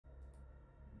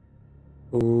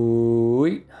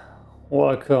Ooh,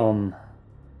 welcome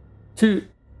to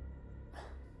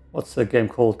what's the game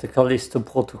called? The Callisto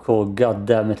Protocol. God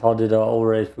damn it, how did I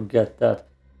already forget that?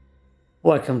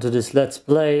 Welcome to this Let's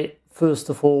Play. First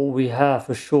of all, we have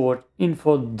a short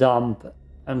info dump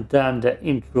and then the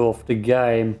intro of the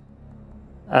game,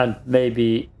 and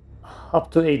maybe up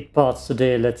to 8 parts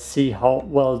today. Let's see how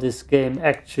well this game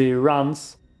actually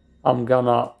runs. I'm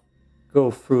gonna go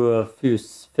through a few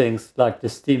things like the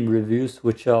Steam reviews,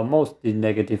 which are mostly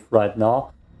negative right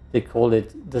now. They call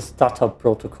it the Stutter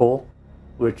protocol,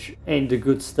 which ain't a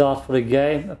good start for the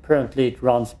game. Apparently it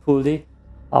runs poorly.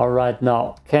 I right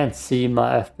now can't see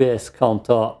my FPS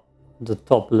counter on the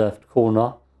top left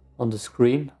corner on the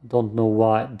screen. Don't know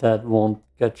why that won't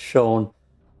get shown.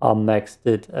 I maxed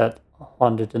it at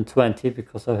 120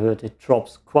 because I heard it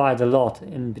drops quite a lot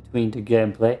in between the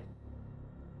gameplay.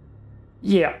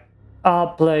 Yeah,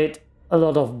 I played a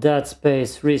lot of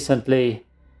Deadspace recently,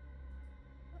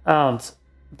 and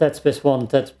Deadspace 1,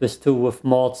 Deadspace 2 with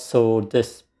mods, so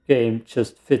this game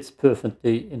just fits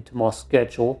perfectly into my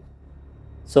schedule.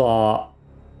 So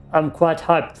I'm quite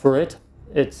hyped for it.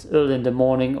 It's early in the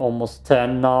morning, almost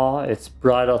 10 now. It's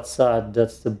bright outside,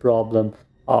 that's the problem.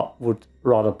 I would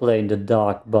rather play in the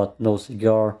dark, but no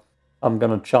cigar. I'm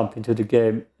gonna jump into the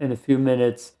game in a few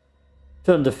minutes.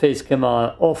 Turn the facecam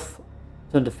off.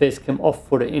 Turn the facecam off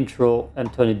for the intro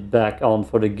and turn it back on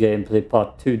for the gameplay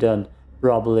part 2 then,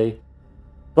 probably.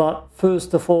 But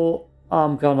first of all,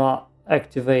 I'm gonna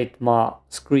activate my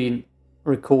screen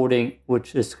recording,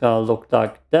 which is gonna look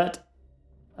like that.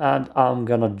 And I'm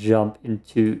gonna jump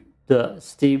into the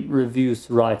Steam reviews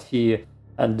right here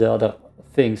and the other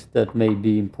things that may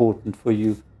be important for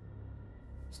you,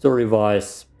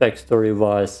 story-wise,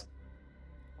 backstory-wise.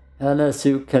 And as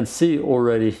you can see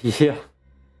already here,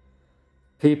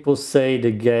 people say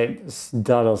the game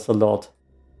stutters a lot.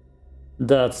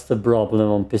 That's the problem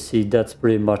on PC. That's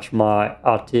pretty much my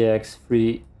RTX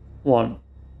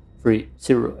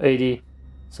 3080.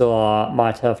 So I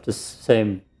might have the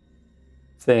same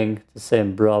thing, the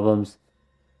same problems.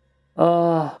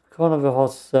 Kind of a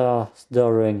hot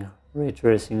stuttering, ray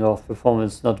tracing off,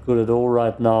 performance not good at all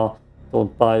right now.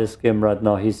 Don't buy this game right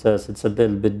now. He says it's a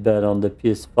little bit better on the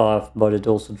PS5, but it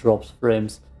also drops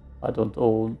frames. I don't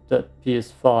own that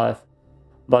PS5.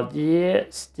 But yeah,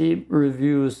 Steam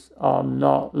reviews are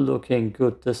not looking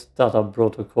good. The Stutter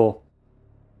protocol.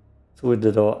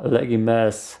 Tweeted a laggy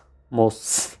mess.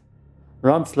 Most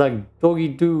runs like doggy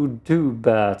do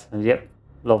bad. And yep,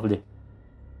 lovely.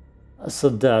 So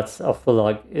that I feel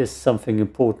like is something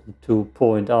important to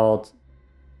point out.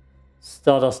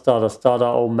 Stutter.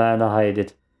 Oh man, I hate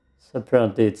it. So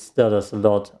apparently it stutters a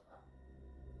lot.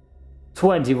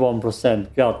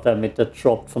 21%, god damn it, that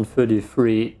dropped from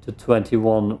 33 to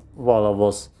 21 while I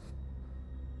was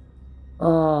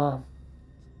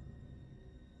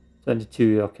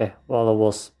 22, okay, while I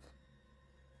was,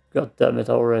 god damn it,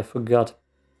 I already forgot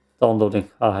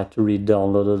downloading. I had to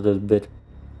re-download a little bit.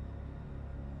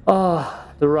 The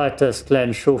writer is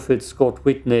Glenn Schofield Scott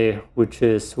Whitney, which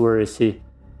is, where is he?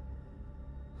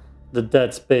 The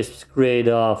Deadspace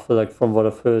creator. I feel like from what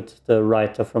I've heard, the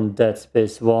writer from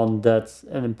Deadspace 1, that's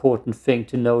an important thing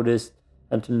to notice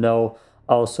and to know.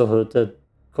 I also heard that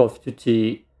Call of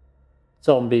Duty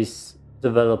Zombies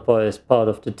developer is part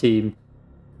of the team,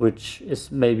 which is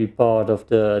maybe part of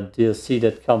the DLC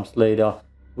that comes later.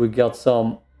 We got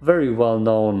some very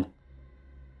well-known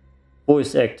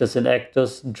voice actors and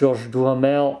actors. Josh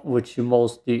Duhamel, which you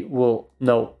mostly will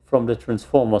know from the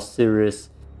Transformers series,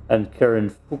 and Karen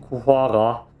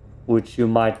Fukuhara, which you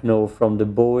might know from The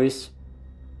Boys,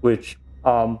 which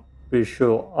I'm pretty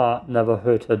sure I never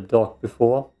heard her talk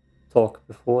before,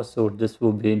 so this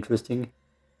will be interesting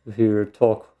to hear her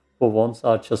talk for once.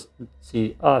 I've just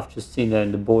seen her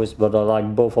in The Boys, but I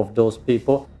like both of those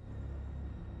people.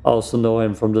 I also know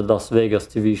him from the Las Vegas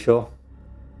TV show,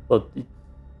 but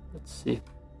let's see,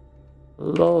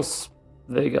 Las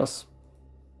Vegas,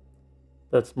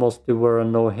 that's mostly where I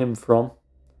know him from.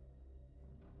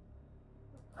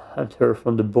 And her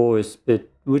from The Boys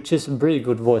bit, which is a pretty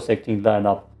good voice acting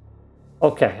lineup.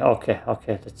 Okay,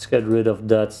 let's get rid of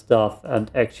that stuff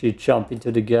and actually jump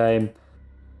into the game.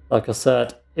 Like I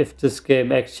said, if this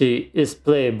game actually is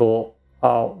playable,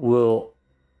 I will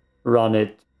run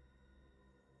it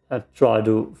and try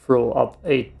to throw up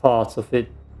 8 parts of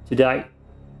it today.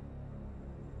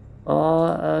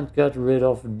 And get rid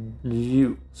of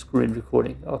new screen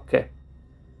recording. Okay.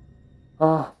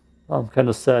 I'm kind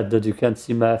of sad that you can't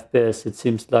see my FPS, it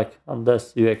seems like,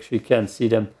 unless you actually can see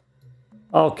them.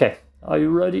 Okay, are you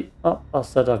ready? I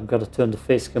said I've got to turn the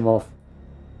facecam off.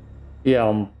 Yeah,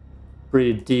 I'm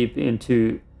pretty deep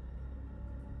into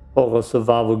horror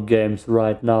survival games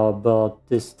right now about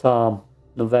this time,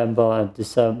 November and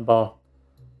December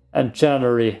and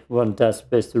January, when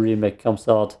Deadspace the remake comes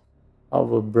out. I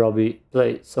will probably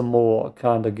play some more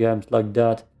kind of games like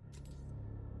that.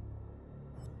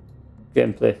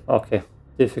 Gameplay, okay.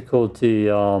 Difficulty,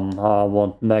 I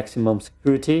want maximum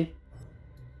security.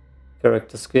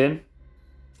 Character skin.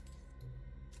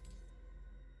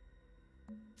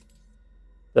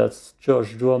 That's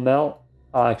George Duhamel.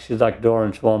 I actually like the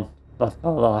orange one, not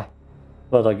gonna lie.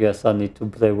 But I guess I need to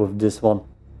play with this one.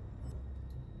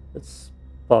 It's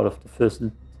part of the first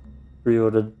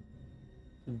pre-ordered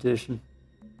edition.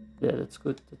 Yeah, that's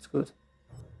good, that's good.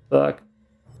 Back.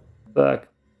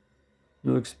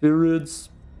 New experience.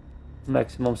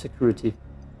 Maximum security.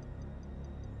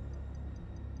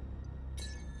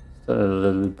 So a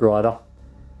little bit brighter.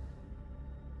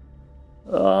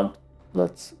 And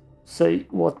let's see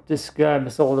what this game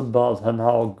is all about and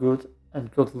how good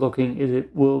and good looking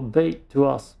it will be to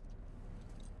us.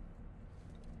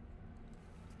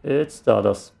 It's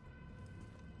Stutters.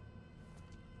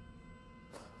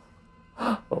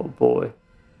 Oh boy.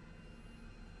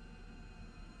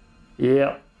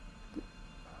 Yeah.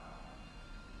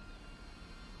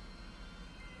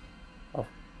 I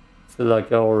feel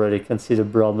like I already can see the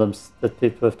problems that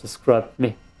people have described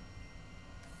me.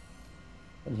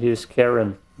 And here's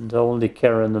Karen, the only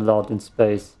Karen allowed in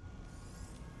space.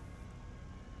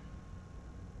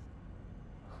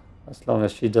 As long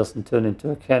as she doesn't turn into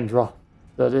a Kendra,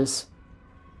 that is.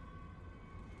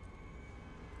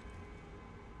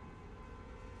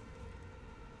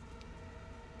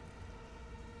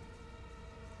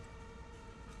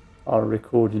 I'll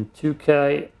record in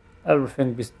 2K,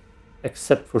 everything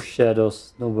except for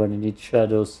shadows. Nobody needs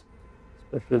shadows,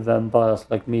 especially vampires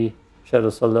like me.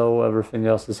 Shadows are low, everything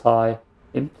else is high.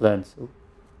 Implants.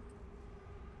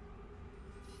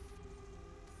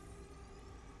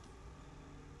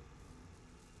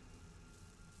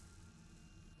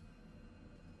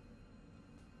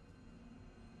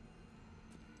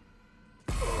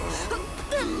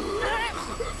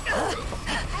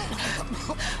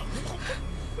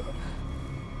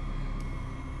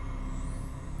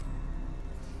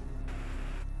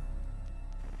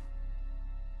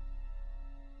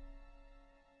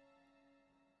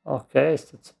 Okay,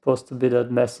 is it supposed to be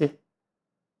that messy?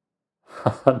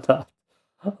 Not.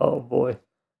 Oh boy.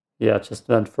 Yeah, I just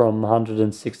went from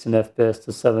 116 FPS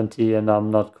to 70 and I'm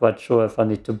not quite sure if I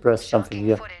need to press something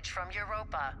here. Footage from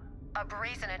Europa. A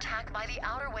brazen attack by the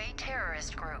Outer Way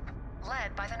terrorist group,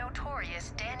 led by the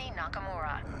notorious Danny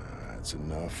Nakamura. That's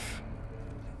enough.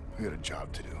 We got a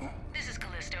job to do. This is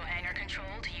Callisto Hangar Control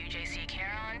to UJC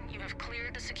Caron. You have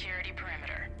cleared the security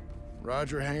perimeter.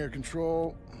 Roger, hangar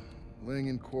control. Laying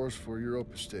in course for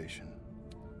Europa Station.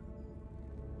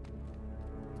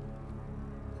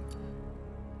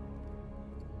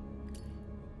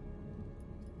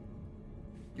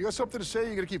 You got something to say?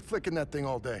 You gotta keep flicking that thing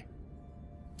all day.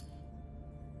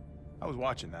 I was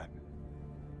watching that.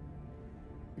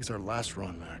 It's our last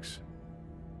run, Max.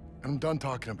 And I'm done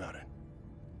talking about it.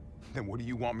 Then what do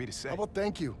you want me to say? How about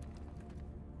thank you?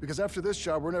 Because after this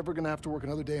job, we're never gonna have to work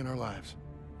another day in our lives.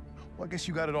 Well, I guess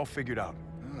you got it all figured out.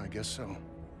 I guess so.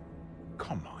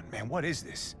 Come on, man, what is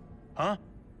this? Huh?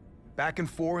 Back and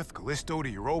forth, Callisto to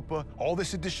Europa, all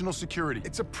this additional security.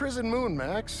 It's a prison moon,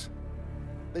 Max.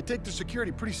 They take their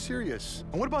security pretty serious.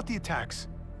 And what about the attacks?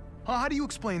 Huh? How do you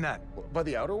explain that? By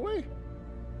the Outer Way?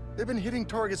 They've been hitting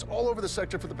targets all over the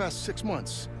sector for the past 6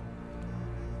 months.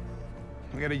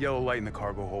 We got a yellow light in the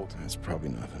cargo hold. That's probably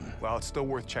nothing. Well, it's still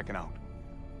worth checking out.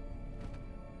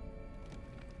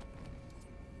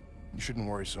 You shouldn't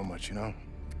worry so much, you know?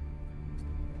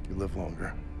 You live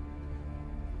longer.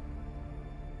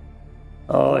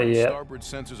 Oh Port and yeah. starboard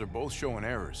sensors are both showing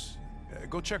errors.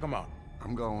 Go check them out.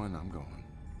 I'm going.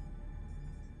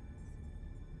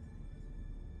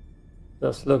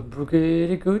 Does look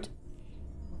pretty good.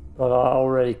 But I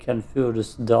already can feel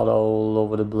this data all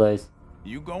over the place.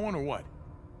 You going or what?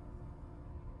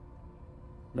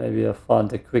 Maybe I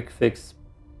find a quick fix.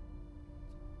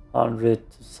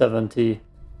 100 to 70.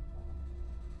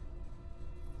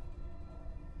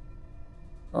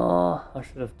 Oh, I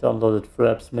should have downloaded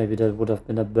Fraps. Maybe that would have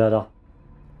been a better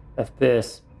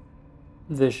FPS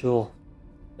visual.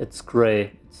 It's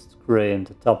gray. It's gray in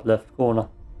the top left corner.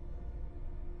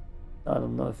 I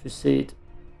don't know if you see it.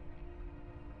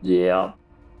 Yeah.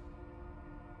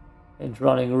 Ain't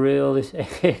running really.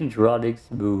 Ain't running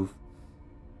smooth.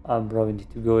 I probably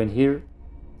need to go in here.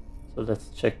 So let's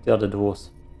check the other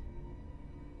doors.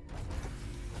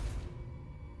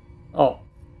 Oh.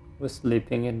 We're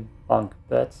sleeping in bunk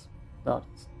beds. No,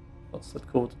 what's that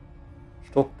called?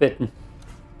 Stockbetten.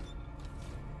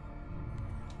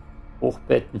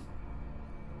 Hochbetten.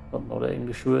 Don't know the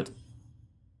English word.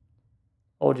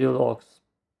 Audio logs.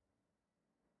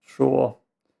 Sure.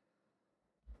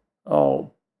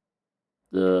 Oh.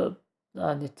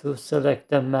 I need to select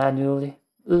them manually.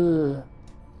 Ugh.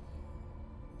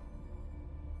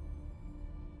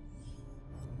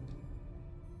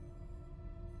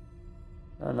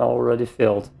 And I already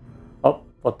failed. Oh,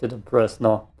 what did I press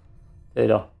now?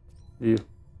 Data. View.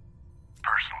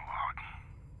 Personal log.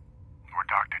 We're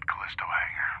docked at Callisto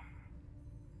hangar.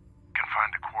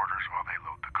 Confined to quarters while they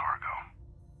load the cargo.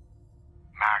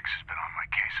 Max has been on my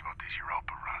case about these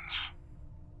Europa runs.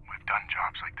 We've done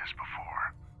jobs like this before.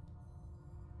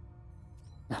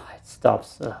 It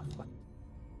stops.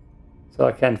 So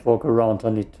I can't walk around. I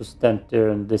need to stand there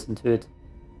and listen to it.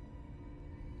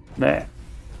 Meh.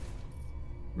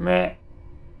 Meh.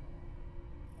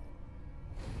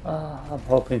 I'm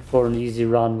hoping for an easy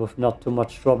run with not too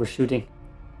much troubleshooting.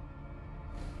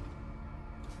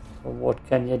 But what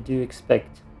can you do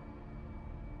expect?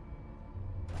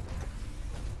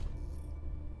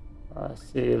 I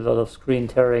see a lot of screen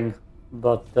tearing,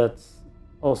 but that's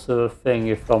also a thing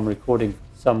if I'm recording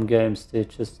some games. They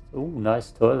just... Ooh,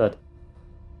 nice toilet.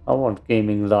 I want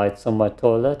gaming lights on my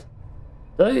toilet.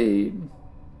 Damn!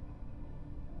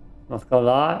 Not gonna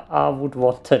lie, I would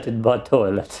want that in my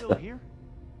toilet. Still here?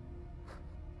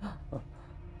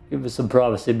 Give me some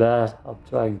privacy, man. I'm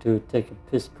trying to take a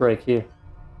piss break here.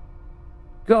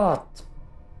 God!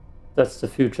 That's the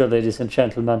future, ladies and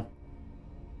gentlemen.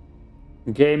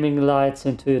 Gaming lights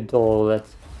into a toilet.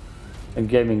 A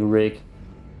gaming rig.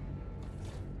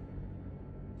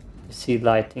 See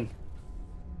lighting.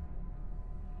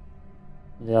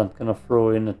 They aren't gonna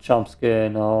throw in a jump scare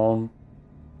in our own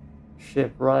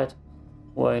ship, right?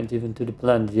 We ain't even to the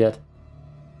planet yet.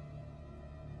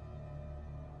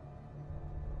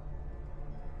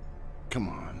 Come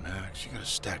on, Max. You gotta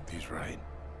stack these right.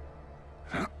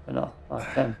 No, I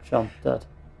can't jump that.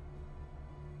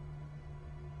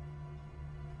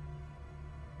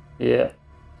 Yeah,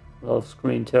 a lot of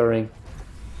screen tearing.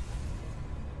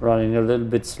 Running a little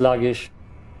bit sluggish.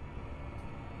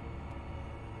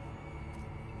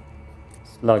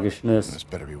 Sluggishness. This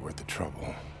better be worth the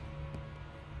trouble.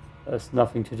 Has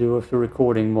nothing to do with the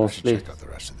recording mostly. I should check out the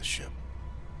rest of the ship.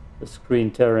 The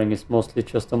screen tearing is mostly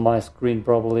just on my screen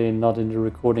probably, and not in the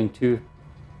recording too.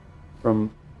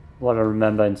 From what I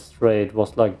remember in Stray it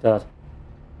was like that.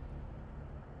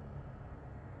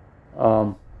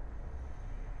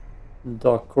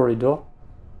 Dark corridor.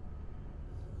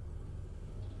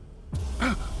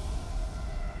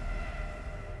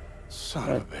 Son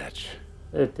of a bitch.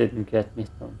 It didn't get me,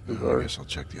 don't you I worry. guess I'll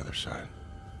check the other side.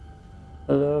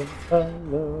 Hello,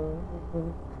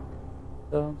 hello,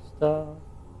 don't stop.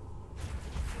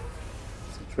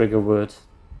 It's a trigger word.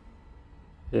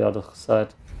 The other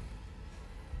side.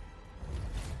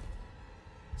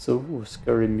 So, ooh,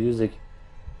 scary music.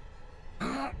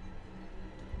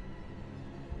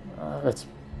 Let's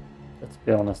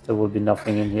be honest, there will be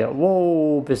nothing in here.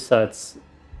 Whoa, besides,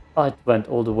 it went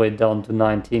all the way down to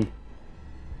 19.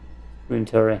 Screen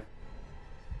tearing.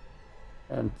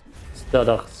 And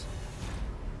stutters.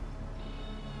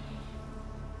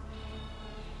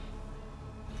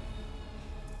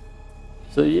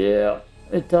 So yeah,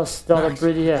 it does start Max,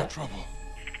 pretty. we Yeah. got trouble.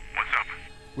 What's up?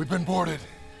 We've been boarded.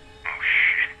 Oh,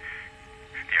 shit.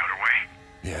 The outer way?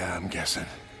 Yeah, I'm guessing.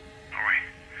 All right,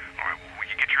 well,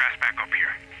 you get your ass back up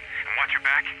here. And watch your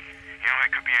back. You know,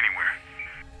 that could be anywhere.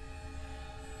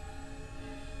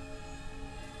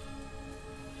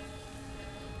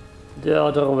 The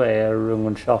other way,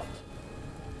 Errungenschaft.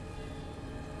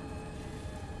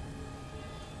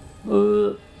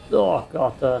 Oh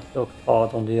god, that looked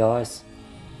hard on the eyes.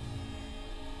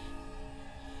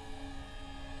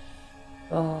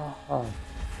 I'm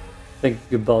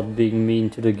thinking about being mean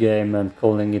to the game and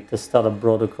calling it the Stutter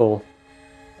Protocol.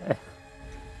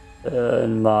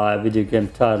 In my video game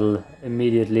title,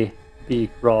 immediately be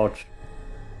crouched.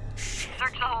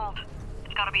 Search the hold.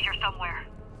 It's gotta be here somewhere.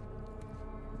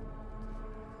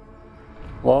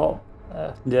 Well,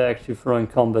 they're actually throwing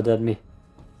combat at me.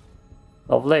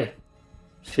 Lovely.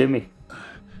 Shimmy.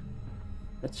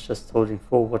 It's just holding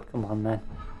forward. Come on, man.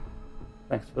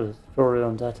 Thanks for the story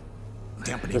on that.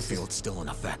 Dampening field's still in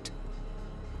effect.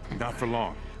 Not for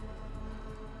long.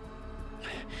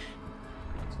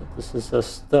 So this is a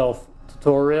stealth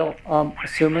tutorial, I'm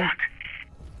assuming.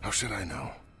 How should I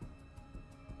know?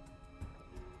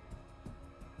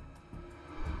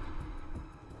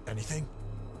 Anything?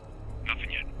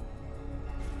 Nothing yet.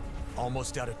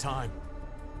 Almost out of time.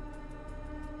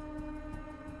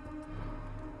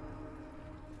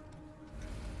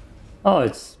 Oh,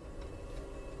 it's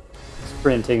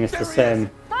sprinting is the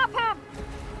same. Stop him!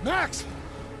 Max!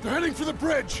 They're heading for the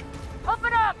bridge!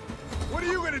 Open up! What are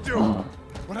you gonna do?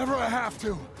 Whatever I have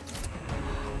to.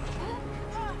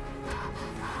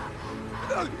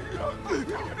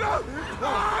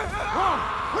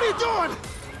 What are you doing?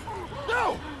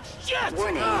 No! Shit!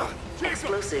 Warning.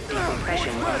 Explosive decompression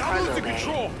in I'm cargo losing bay.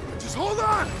 control. Just hold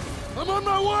on! I'm on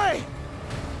my way!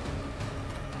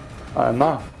 I'm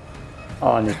on.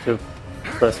 Oh, I need to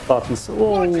press buttons.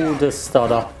 Oh, the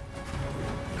stutter.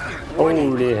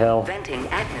 Warning. Holy hell. Venting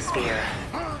atmosphere.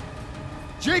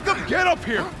 Jacob, get up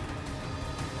here!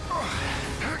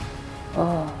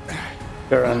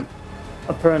 Karen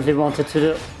apparently wanted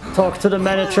to talk to the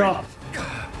manager.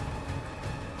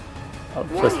 I'm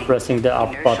just pressing the up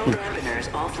Inertial button. dampeners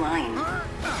offline.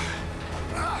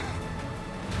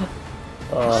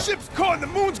 The ship's caught in the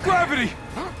moon's gravity!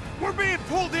 We're being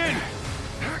pulled in!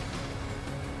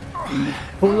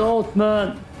 Pull out,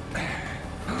 man! I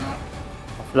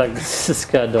feel like this is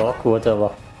kind of awkward,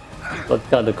 but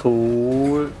kind of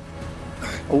cool.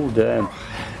 Oh, damn.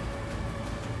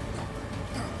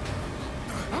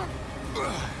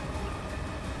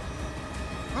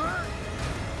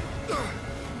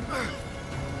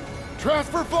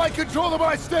 Transfer flight control to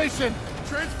my station!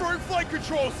 Transferring flight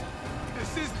controls!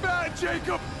 This is bad,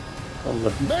 Jacob! On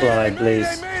the fly,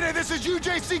 please. Mayday! This is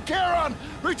UJC Charon!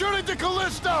 Returning to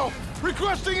Callisto!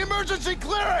 Requesting emergency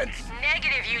clearance!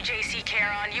 Negative, UJC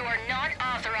Charon. You are not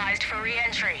authorized for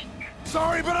re-entry.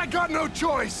 Sorry, but I got no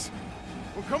choice!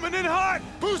 We're coming in hot!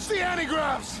 Boost the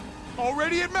antigraphs!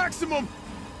 Already at maximum!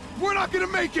 We're not gonna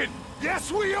make it!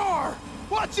 Yes, we are!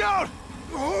 Watch out!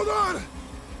 Hold on!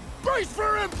 Brace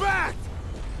for impact!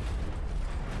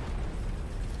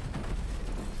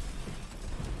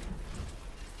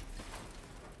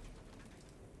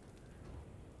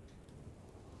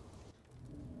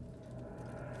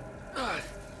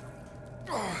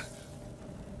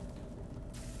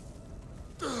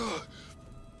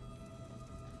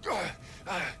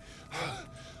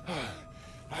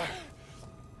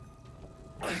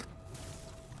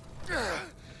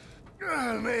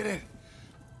 I made it.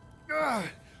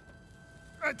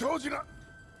 I told you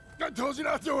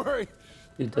not to worry.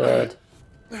 He died.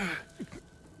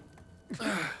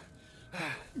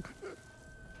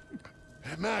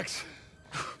 Max.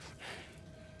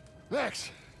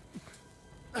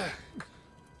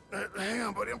 Hang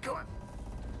on, buddy. I'm coming.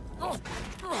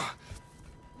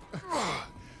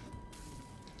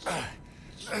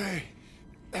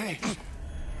 Hey.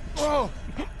 Whoa.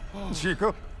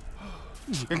 Chico.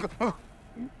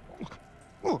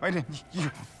 Oh, I didn't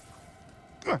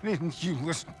you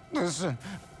listen.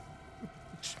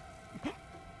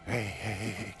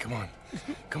 Hey, come on.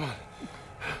 Oh,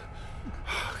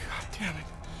 God damn it.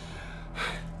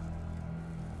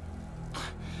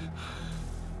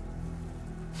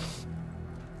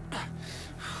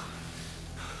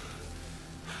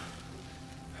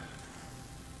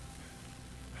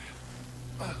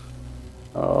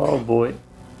 Oh boy.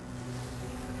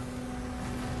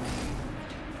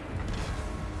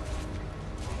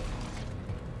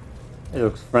 It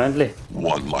looks friendly.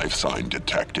 One life sign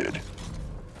detected.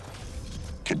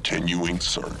 Continuing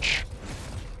search.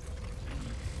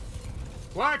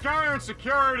 Black Iron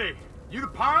Security. You the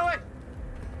pilot?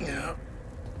 Yeah,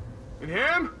 And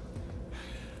him?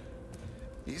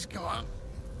 he's gone.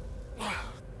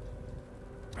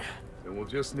 Then we'll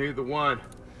just need the one.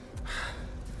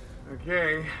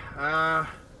 Okay,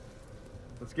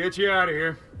 let's get you out of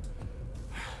here.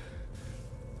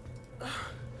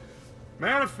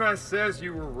 Manifest says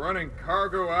you were running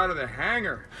cargo out of the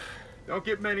hangar. Don't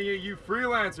get many of you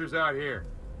freelancers out here.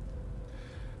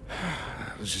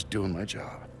 I was just doing my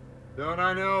job. Don't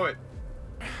I know it?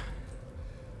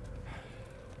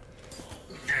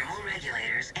 Thermal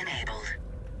regulators enabled.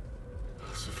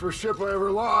 It's the first ship I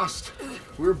ever lost.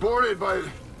 We were boarded by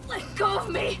Let go of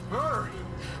me! her.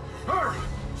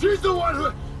 She's the one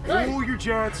who... Hey! Cool your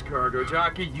jets, cargo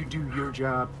jockey. You do your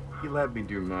job. You let me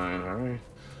do mine, all right?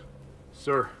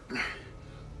 Sir.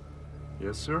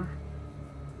 Yes, sir?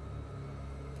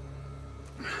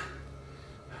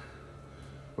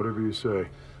 Whatever you say.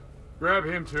 Grab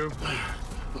him, too.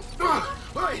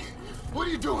 Hey! What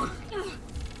are you doing?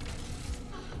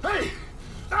 Hey!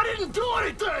 I didn't do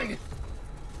anything!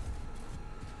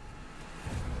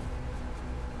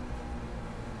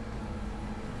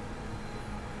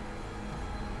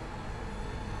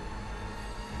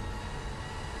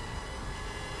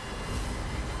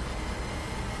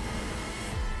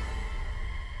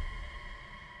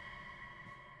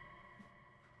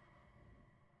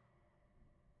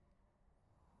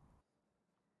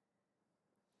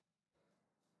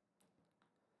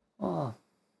 Oh.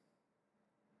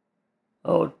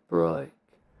 Outbreak.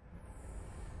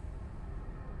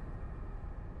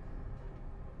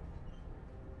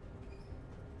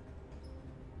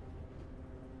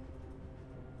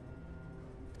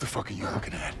 What the fuck are you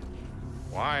looking at?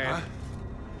 Wyatt. Huh?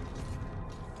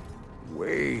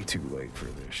 Way too late for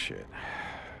this shit.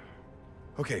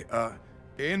 Okay,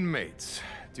 inmates.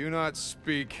 Do not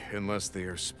speak unless they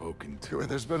are spoken to.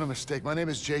 There's been a mistake. My name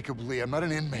is Jacob Lee. I'm not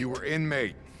an inmate. You were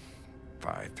inmate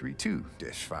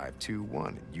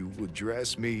 532-521. You will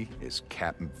address me as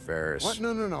Captain Ferris. What?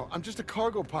 No. I'm just a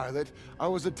cargo pilot. I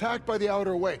was attacked by the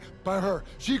Outer Way. By her.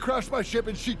 She crashed my ship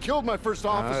and she killed my first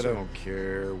officer. I don't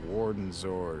care. Warden's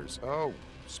orders. Oh,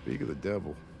 speak of the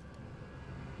devil.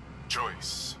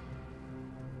 Choice.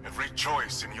 Every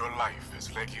choice in your life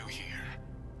has led you here.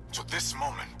 To this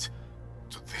moment.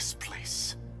 To this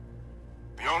place.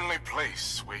 The only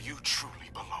place where you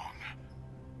truly belong.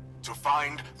 To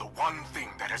find the one thing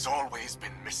that has always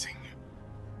been missing.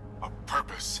 A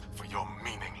purpose for your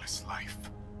meaningless life.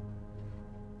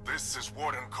 This is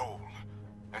Warden Cole,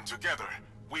 and together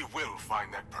we will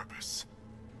find that purpose.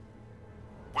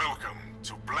 Welcome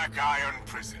to Black Iron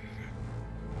Prison.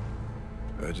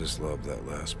 I just love that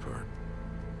last part.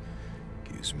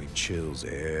 Gives me chills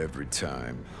every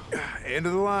time. End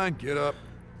of the line, get up.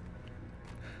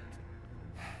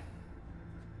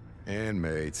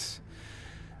 Inmates,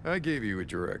 I gave you a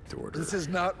direct order. This is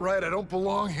not right. I don't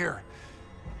belong here.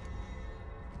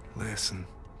 Listen,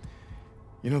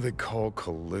 you know they call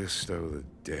Callisto the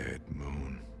dead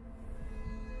moon.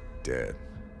 Dead.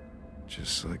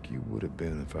 Just like you would have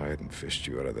been if I hadn't fished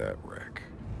you out of that wreck.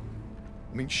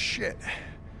 I mean, shit.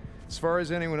 As far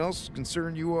as anyone else is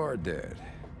concerned, you are dead.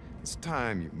 It's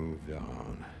time you moved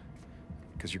on.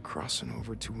 Because you're crossing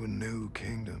over to a new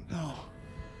kingdom. No.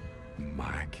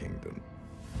 My kingdom.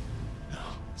 No.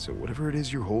 So whatever it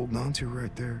is you're holding on to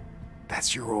right there,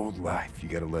 that's your old life. You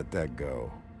gotta let that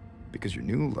go. Because your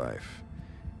new life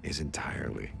is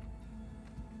entirely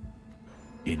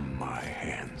in my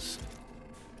hands.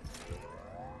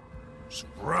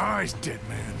 Surprise, dead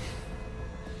man.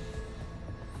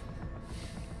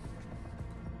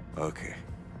 Okay.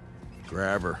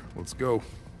 Grab her. Let's go.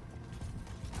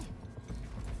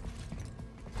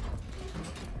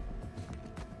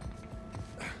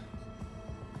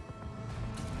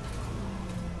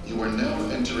 You are now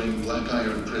entering Black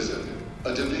Iron Prison,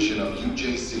 a division of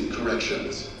UJC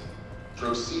Corrections.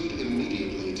 Proceed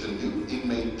immediately to new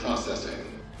inmate processing.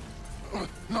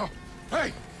 No.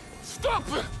 Hey! Stop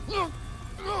it!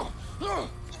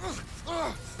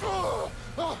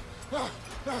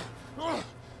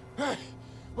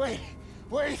 Hey!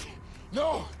 Wait!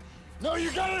 No! No,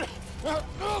 you got it!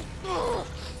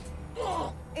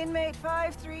 Inmate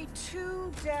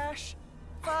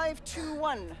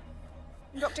 532-521.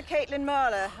 Dr. Caitlin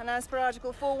Marler, and as per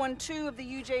Article 412 of the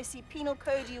UJC Penal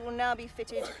Code, you will now be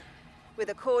fitted with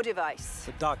a core device.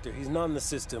 But doctor, he's not in the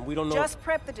system. We don't know. Just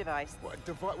prep the device. What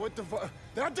device?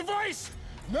 That device?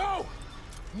 No!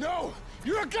 No!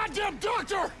 You're a goddamn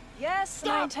doctor! Yes,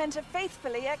 and I intend to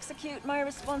faithfully execute my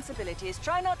responsibilities.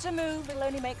 Try not to move, it'll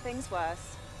only make things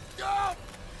worse. Ah!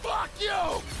 Fuck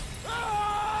you!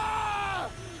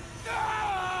 Ah!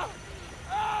 Ah!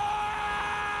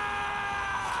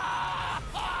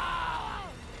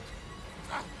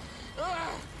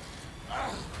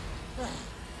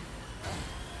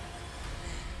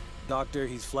 Doctor,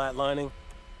 he's flatlining.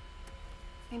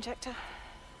 Injector.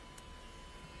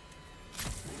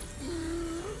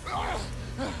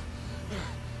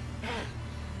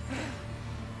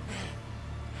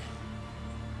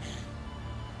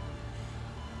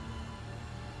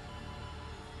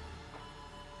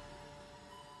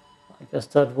 I guess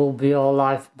that will be our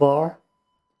life bar.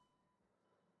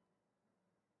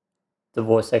 The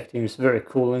voice acting is very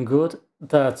cool and good.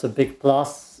 That's a big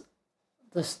plus.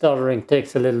 The stuttering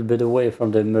takes a little bit away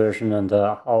from the immersion and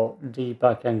how deep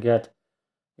I can get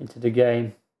into the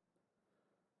game.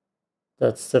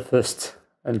 That's the first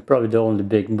and probably the only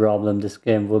big problem this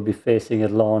game will be facing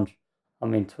at launch. I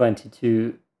mean,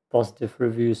 22 positive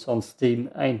reviews on Steam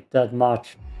ain't that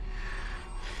much.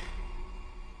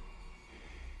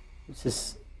 Which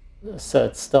is a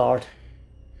sad start.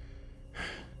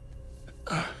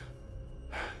 I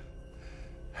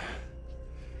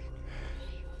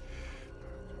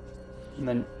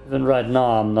mean, even right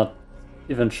now I'm not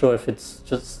even sure if it's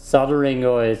just stuttering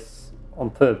or it's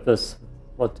on purpose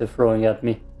what they're throwing at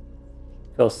me.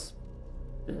 Because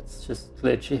it's just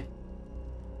glitchy.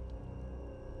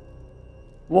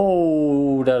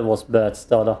 Whoa, that was bad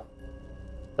stutter.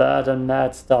 Bad and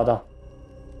mad stutter.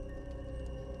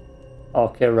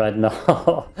 Okay, right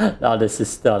now. Now this is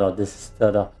stutter,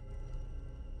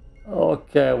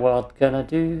 Okay, what can I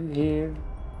do here?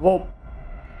 Whoa!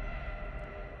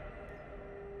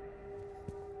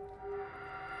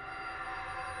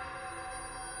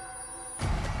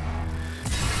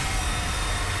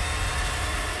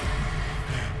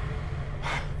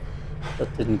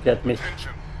 That didn't get me.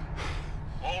 Attention.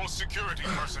 All security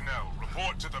personnel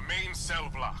report to the main cell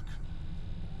block.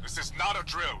 This is not a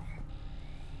drill.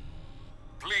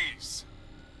 Please,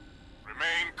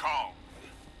 remain calm.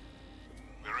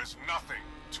 There is nothing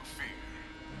to fear.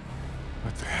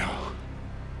 What the hell?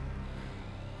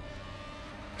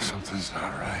 Something's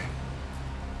not right.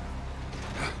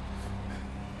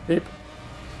 Beep.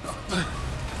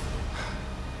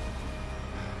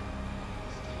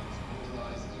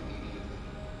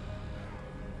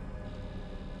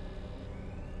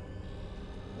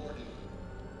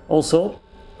 Also,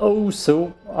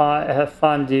 I have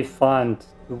finally found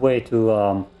a way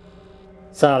to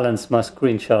silence my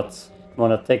screenshots.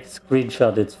 When I take a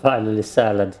screenshot, it's finally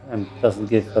silent and doesn't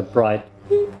give a bright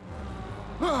beep.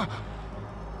 Oh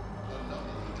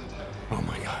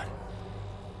my god.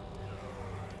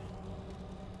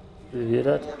 Do you hear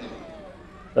that?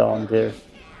 Down there.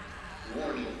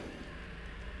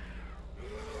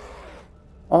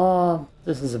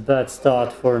 This is a bad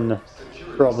start for an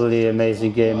probably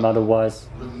amazing game otherwise.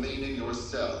 Remain in your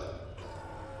cell.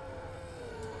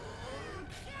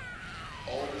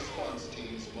 All response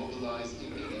teams mobilize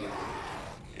immediately.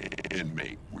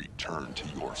 Inmate, return to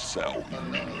your cell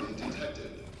Anomaly immediately.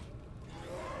 detected.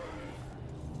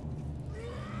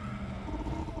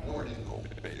 Warning.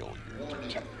 Failure Warning.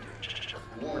 detected.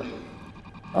 Warning.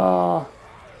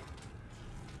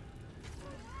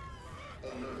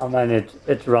 I mean,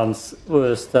 it runs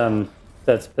worse than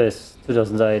Deadspace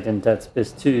 2008 and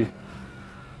Deadspace 2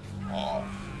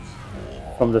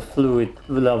 from the fluid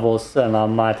levels, and I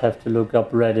might have to look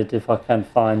up Reddit if I can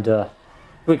find a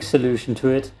quick solution to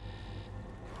it.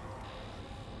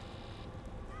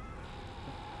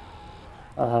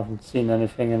 I haven't seen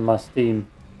anything in my Steam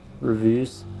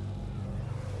reviews.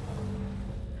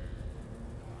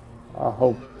 I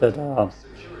hope that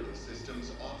Security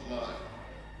systems offline.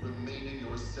 Remain in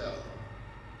your cell.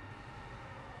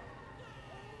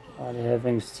 are they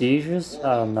having seizures?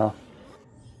 I don't know.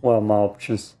 What are my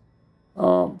options?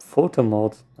 Photo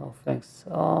mode. No thanks.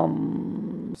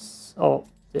 Oh,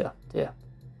 yeah.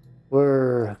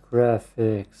 Where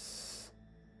graphics?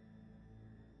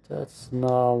 That's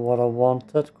not what I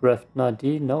wanted. Krafton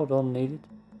ID? No, don't need it.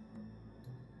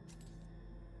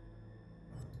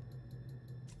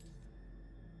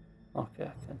 Okay,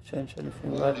 I can't change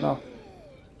anything right now.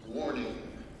 Warning.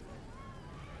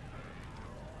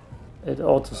 It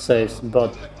autosaves,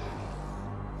 but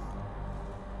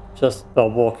just by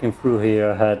walking through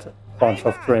here I had a bunch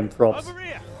of frame drops.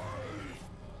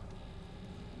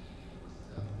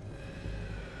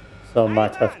 So I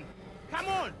might have...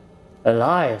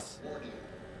 Elias!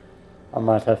 I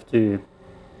might have to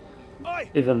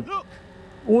even...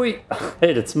 Oi!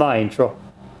 Hey, that's my intro.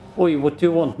 Oi, what do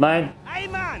you want, man? Hey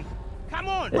man! Come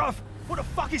on! Bruv, what the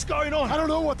fuck is going on? I don't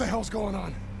know what the hell's going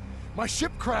on. My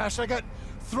ship crashed, I got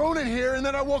thrown in here, and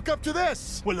then I woke up to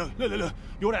this. Well, look.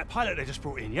 You're that pilot they just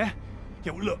brought in, yeah?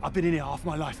 Yeah, well, look, I've been in here half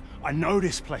my life. I know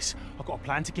this place. I've got a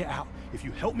plan to get out. If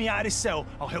you help me out of this cell,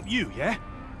 I'll help you, yeah?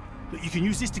 Look, you can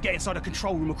use this to get inside a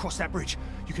control room across that bridge.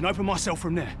 You can open my cell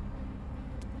from there.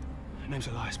 Name's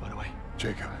Elias, by the way.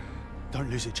 Jacob. Don't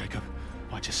lose it, Jacob.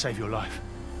 Might just save your life.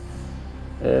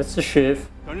 It's a shiv.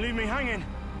 Don't leave me hanging.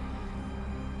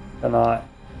 Can I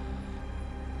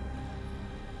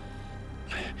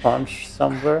punch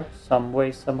somewhere, some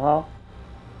way, somehow?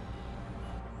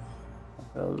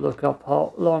 I'll look up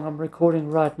how long I'm recording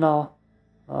right now.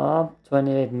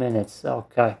 28 minutes,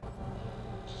 okay.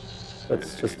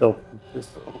 Let's just open this.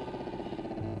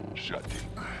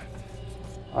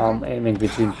 I'm aiming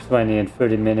between 20 and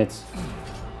 30 minutes.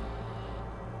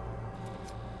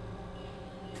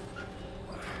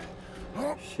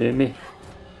 Shimmy.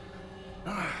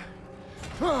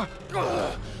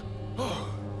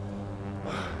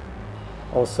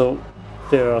 Also,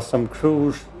 there are some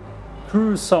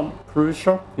gruesome.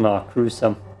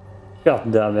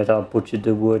 God damn it, I butchered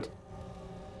the word.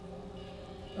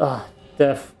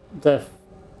 Death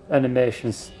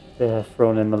animations. They have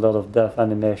thrown in a lot of death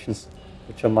animations,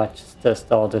 which I might just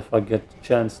test out if I get the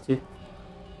chance to.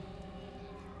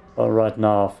 But right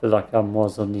now, I feel like I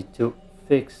also need to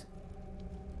fix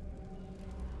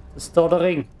the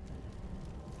stuttering.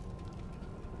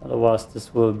 Otherwise,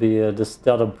 this will be the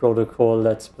Stutter Protocol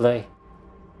Let's Play.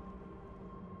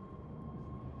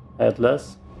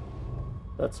 Headless.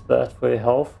 That's bad for your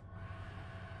health.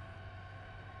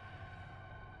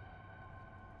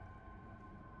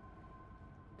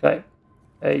 Okay.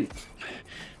 8.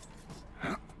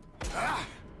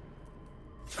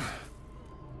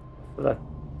 Like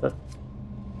that.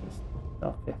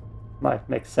 Okay. Might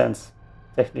make sense.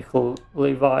 Technical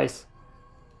wise.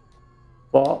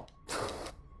 What?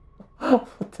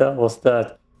 What the hell was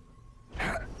that?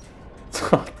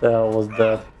 What the hell was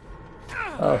that?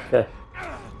 Okay.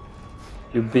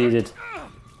 You beat it.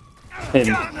 Him.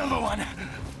 Got another one.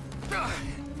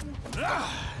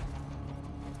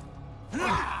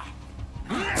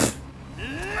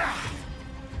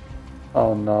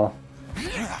 Oh no.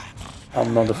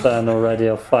 I'm not a fan already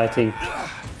of fighting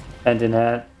hand in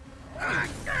hand.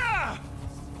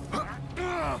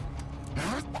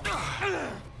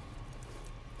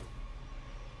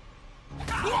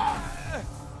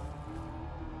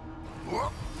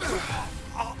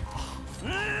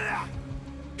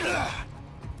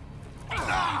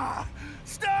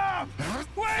 Stop!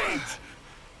 Wait!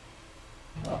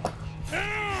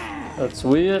 That's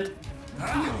weird.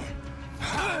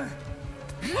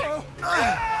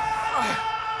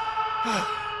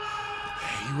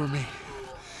 You were me.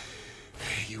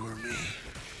 You were me.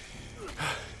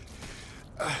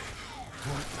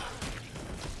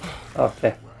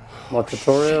 Okay. More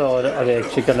tutorial, or are they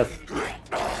actually gonna...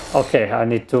 Okay, I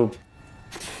need to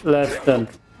left and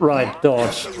right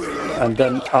dodge and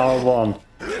then R1.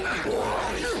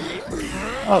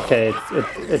 Okay,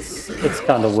 it's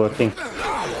kind of working.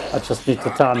 I just need to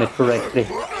time it correctly,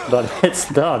 but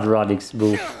it's not running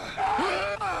smooth.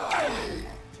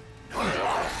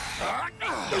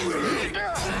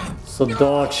 So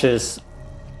dodge is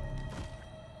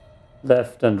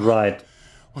left and right.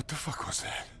 What the fuck was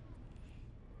that?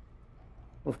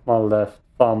 With my left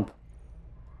thumb.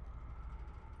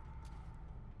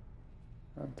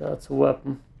 And that's a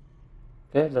weapon.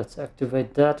 Okay, let's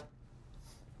activate that.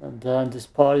 And then this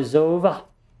part is over.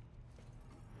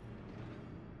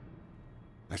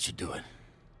 That should do it.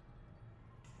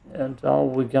 And now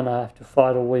we're gonna have to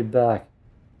fight our way back.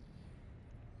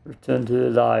 Return to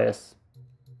Elias.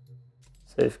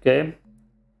 Save game.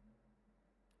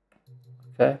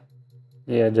 Okay.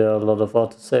 Yeah, there are a lot of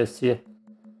autosaves here.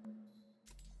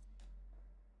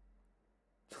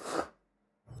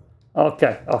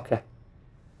 Okay.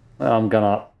 I'm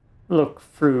gonna look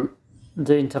through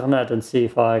the internet and see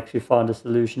if I actually find a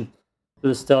solution to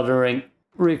the stuttering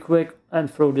real quick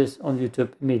and throw this on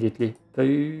YouTube immediately.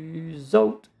 Peace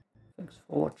out. Thanks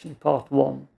for watching part 1.